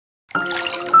Good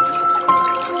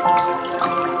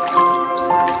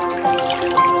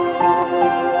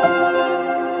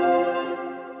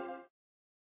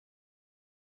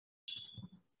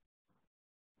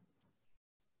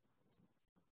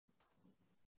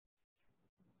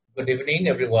evening,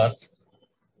 everyone.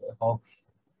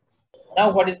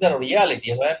 Now, what is the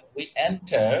reality? When we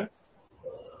enter,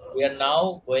 we are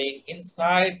now going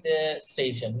inside the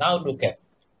station. Now, look at.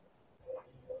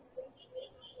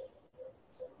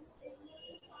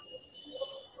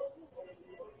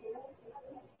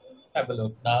 Have a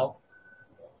look now.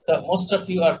 So, most of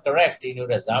you are correct in your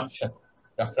assumption.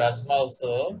 Dr. Asma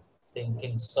also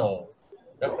thinking so.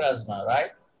 Dr. Asma,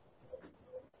 right?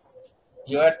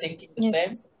 You are thinking the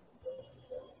same?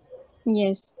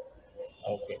 Yes.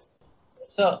 Okay.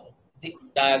 So, the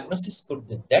diagnosis could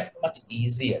be that much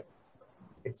easier.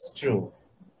 It's true.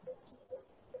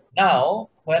 Now,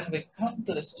 when we come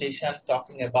to the station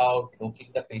talking about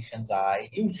looking the patient's eye,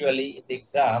 usually in the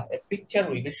exam, a picture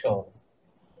will be shown.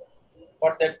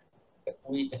 For that,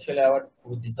 we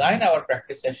design our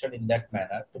practice session in that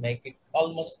manner to make it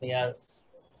almost near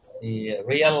the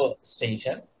real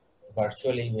station.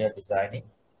 Virtually, we are designing.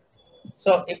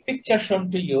 So, a picture shown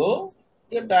to you,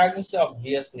 your diagnosis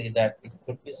obviously that it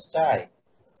could be stye,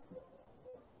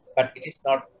 but it is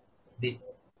not the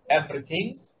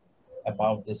everything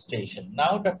about the station.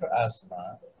 Now, Dr.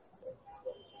 Asma,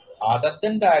 other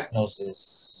than diagnosis,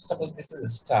 suppose this is a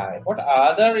stye, what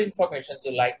other information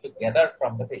you like to gather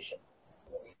from the patient?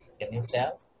 Can you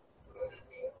tell?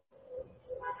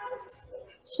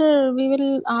 Sir, we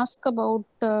will ask about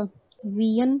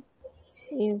vision.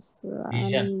 Is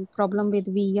any problem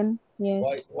with vision? Yes.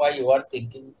 Why you are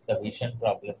thinking the vision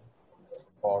problem?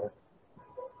 Or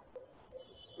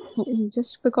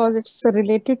just because it's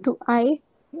related to eye.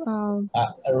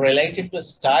 Related to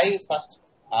stye, first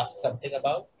ask something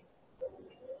about.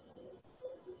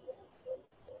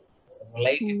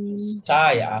 Related to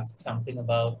stye, ask something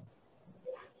about.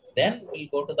 Then we'll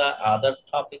go to the other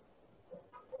topic.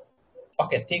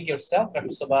 Okay, think yourself, Dr.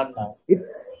 Subhan now. If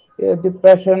the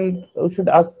patient, we should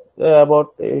ask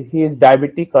about he is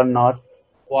diabetic or not.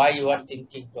 Why you are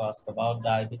thinking to ask about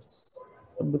diabetes?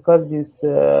 Because this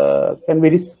can be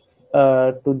risk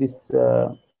to this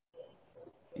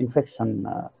infection.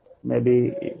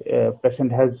 Maybe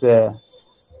patient has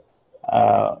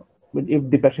if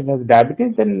the patient has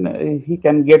diabetes, then he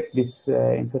can get this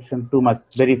infection too much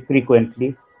very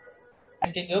frequently.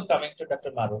 Continue. Coming to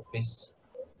Dr. Maruf, please.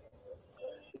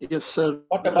 Yes, sir.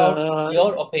 What about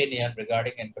your opinion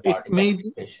regarding antibiotic in this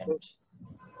patient?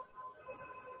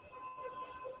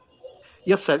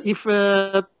 Yes, sir. If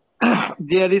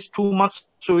there is too much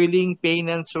swelling, pain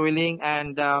and swelling,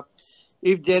 and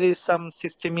if there is some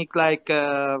systemic like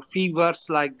fevers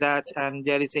like that, and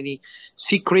there is any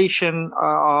secretion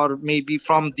or maybe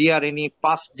from there any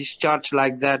pus discharge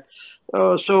like that,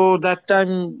 so that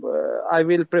time I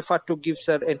will prefer to give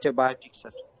sir antibiotics,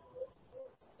 sir.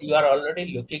 You are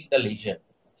already looking the lesion,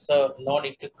 so no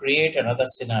need to create another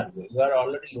scenario. You are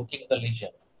already looking the lesion.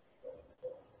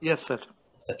 Yes, sir.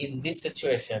 So in this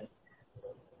situation,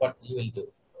 what you will do?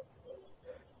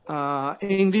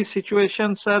 In this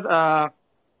situation, sir,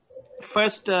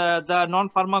 first the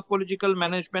non-pharmacological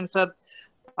management, sir.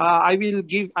 I will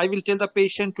tell the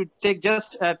patient to take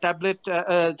just a tablet,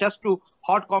 just to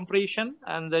hot compression,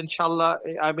 and then inshallah,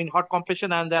 hot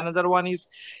compression. And the another one is,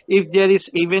 if there is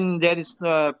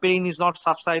pain is not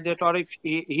subsided, or if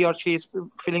he or she is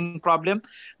feeling problem,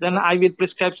 then I will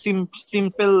prescribe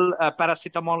simple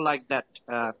paracetamol like that.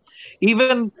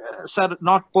 Even sir,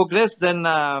 not progress, then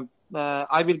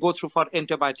I will go through for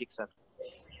antibiotics, sir.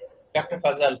 Dr.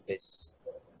 Fazal, please.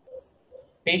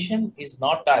 Patient is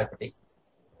not diabetic,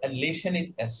 and lesion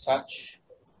is as such.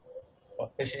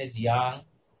 Patient is young.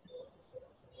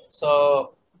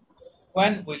 So,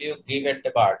 when will you give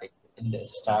antibiotic in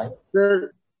this time?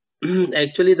 Sir,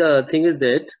 actually, the thing is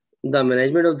that the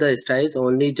management of the stye is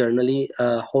only generally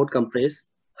hot compress,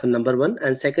 number one,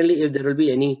 and secondly, if there will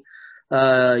be any,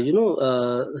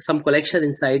 some collection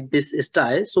inside this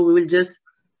stye, so we will just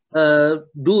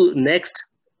do next.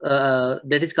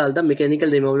 That is called the mechanical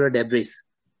removal of debris,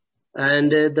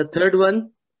 and the third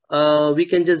one, we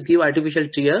can just give artificial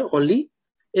tear only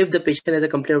if the patient has a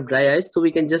complaint of dry eyes, so we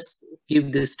can just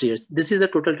give these tears. This is the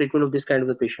total treatment of this kind of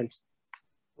the patients.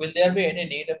 Will there be any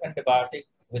need of antibiotic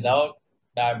without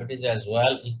diabetes as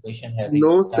well if patient having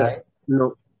stye?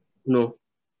 No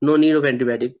need of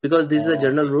antibiotic, because this is a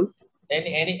general rule.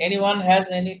 Anyone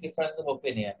has any difference of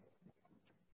opinion?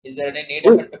 Is there any need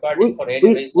of antibiotic for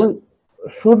any reason?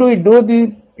 Should we do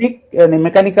the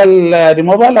mechanical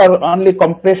removal, or only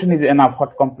compression is enough,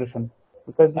 hot compression?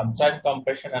 Because sometimes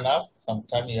compression enough,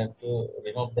 sometimes you have to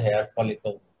remove the hair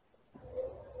follicle,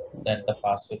 then the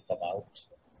pus will come out.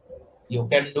 You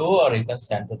can do, or you can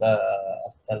send to the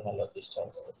ophthalmologist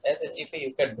also. As a GP,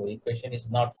 you can do. If patient is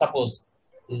not, suppose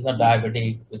is not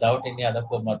diabetic without any other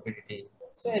comorbidity,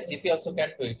 so a GP also can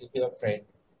do it if you are trained.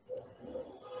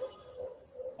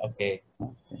 Okay,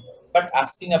 but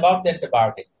asking about the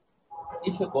antibiotic,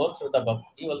 if you go through the book,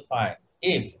 you will find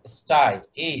if STI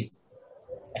is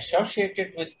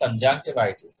associated with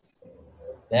conjunctivitis,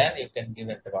 then you can give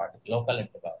antibiotic, local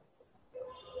antibiotic.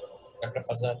 Dr.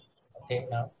 Fazal, okay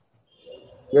now?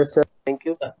 Yes, sir. Thank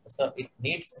you. So it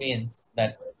means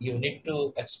that you need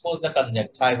to expose the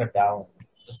conjunctiva down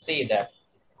to see that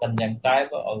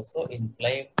conjunctiva also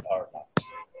inflamed or not.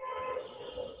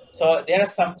 So there are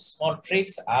some small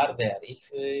tricks are there. If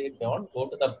we don't go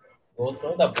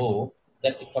through the book,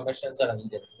 then informations are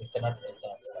needed. We cannot get the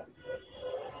answer.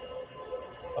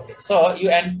 Okay, so you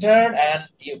entered and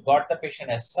you got the patient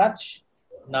as such.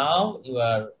 Now you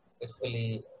are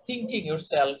actually thinking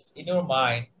yourself in your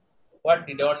mind, what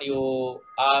didn't you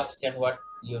ask and what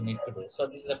you need to do. So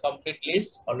this is a complete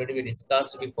list already we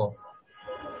discussed before.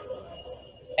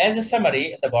 As a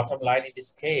summary, the bottom line in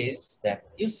this case that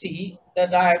you see the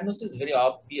diagnosis is very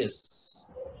obvious,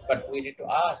 but we need to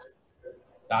ask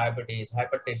diabetes,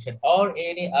 hypertension, or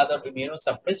any other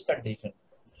immunosuppressed condition.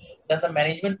 Then the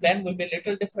management plan will be a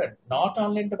little different, not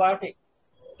only antibiotic.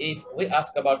 If we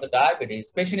ask about the diabetes,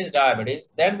 patient is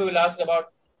diabetes, then we will ask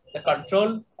about the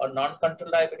control or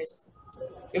non-controlled diabetes.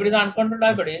 If it is uncontrolled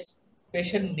diabetes,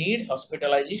 patient need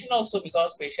hospitalization also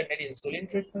because patient need insulin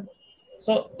treatment.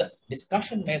 So the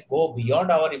discussion may go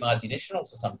beyond our imagination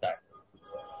also sometimes.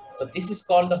 So this is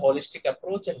called the holistic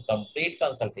approach and complete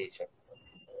consultation.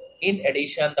 In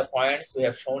addition, the points we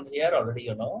have shown here already,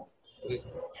 you know, we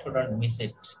shouldn't miss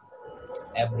it.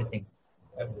 Everything.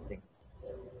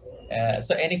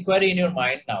 So any query in your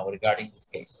mind now regarding this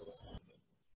case?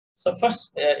 So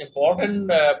first important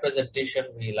presentation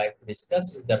we like to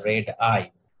discuss is the red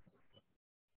eye.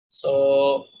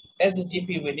 So as a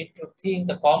GP, we need to think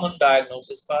the common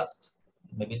diagnosis first,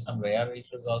 maybe some rare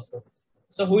issues also.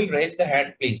 So who will raise the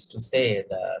hand, please, to say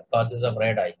the causes of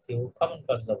red eye? Few common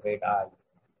causes of red eye.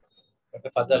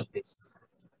 Dr. Fazal, please.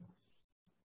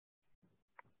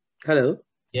 Hello.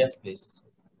 Yes, please.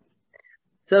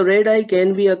 So red eye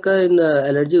can be occur in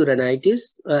allergic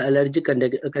rhinitis, allergic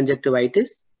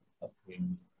conjunctivitis. Okay.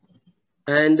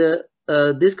 And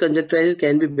this conjunctivitis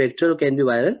can be bacterial, can be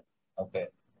viral. Okay.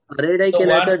 Red eye so can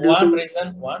occur due one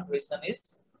to reason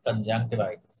is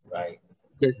conjunctivitis, right?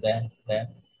 yes. Then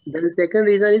the second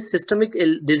reason is systemic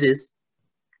disease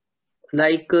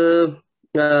like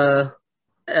ankylosing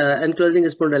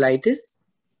spondylitis.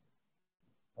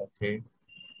 Okay.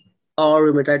 Or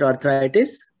rheumatoid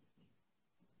arthritis.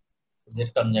 Is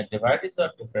it conjunctivitis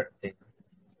or different thing?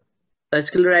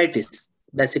 Scleritis,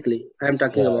 basically, I'm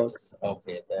talking about.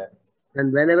 Okay, then.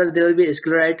 And whenever there will be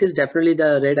scleritis, definitely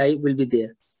the red eye will be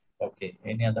there. Okay,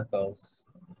 any other cause?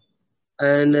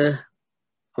 And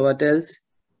what else?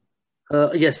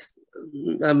 Yes,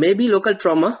 maybe local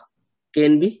trauma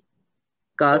can be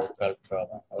caused. Local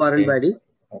trauma. Okay. Foreign body.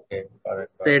 Okay, foreign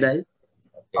body. Red eye.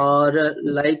 Okay. Or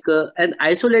like an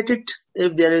isolated,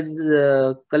 if there is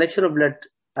a collection of blood,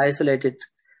 isolated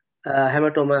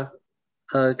hematoma,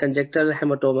 conjunctival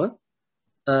hematoma,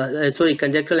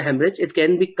 conjunctival hemorrhage, it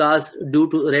can be caused due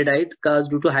to red eye,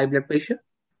 caused due to high blood pressure.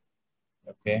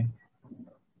 Okay.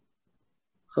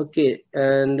 Okay,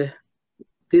 and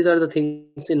these are the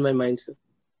things in my mind, sir.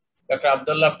 Dr.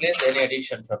 Abdullah, please, any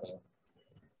addition from you?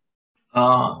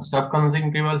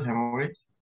 Subconjunctival hemorrhage.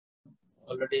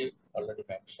 Already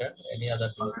mentioned. Any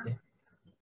other thing?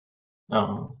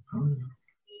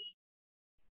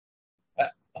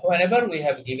 Whenever we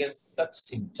have given such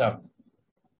symptom,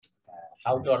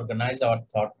 how to organize our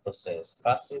thought process?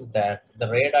 First is that the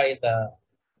red eye, the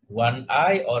one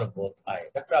eye or both eye?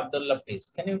 Dr. Abdullah,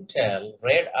 please, can you tell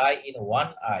red eye in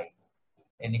one eye?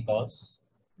 Any cause?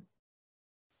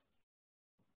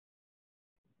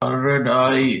 Red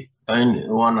eye in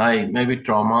one eye, maybe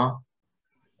trauma.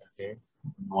 Okay.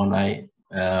 One eye.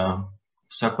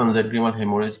 Subconjunctival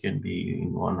hemorrhage can be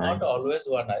in one eye. Not always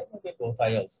one eye, maybe both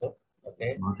eye also.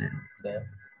 Okay. Okay. There.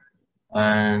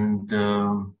 And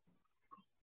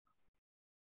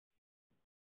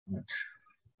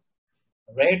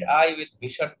red eye with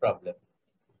vision problem.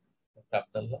 Dr.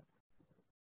 Abdullah.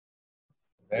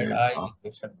 Red eye with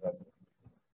vision problem.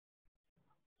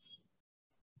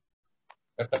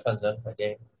 Dr. Fazal,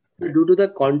 again. Due to the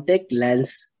contact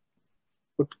lens,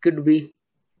 it could be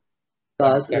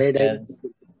cause red eye.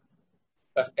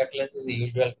 Contact lens is the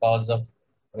usual cause of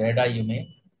red eye, you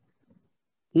mean?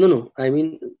 No. I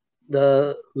mean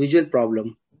the visual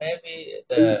problem. Maybe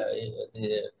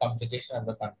the complication of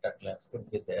the contact lens could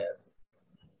be there.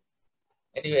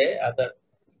 Anyway,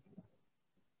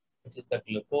 it is the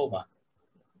glaucoma.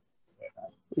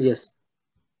 Yes.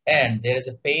 And there is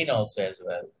a pain also as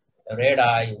well. A red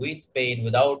eye, with pain,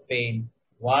 without pain,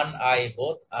 one eye,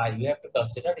 both eye. You have to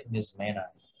consider in this manner.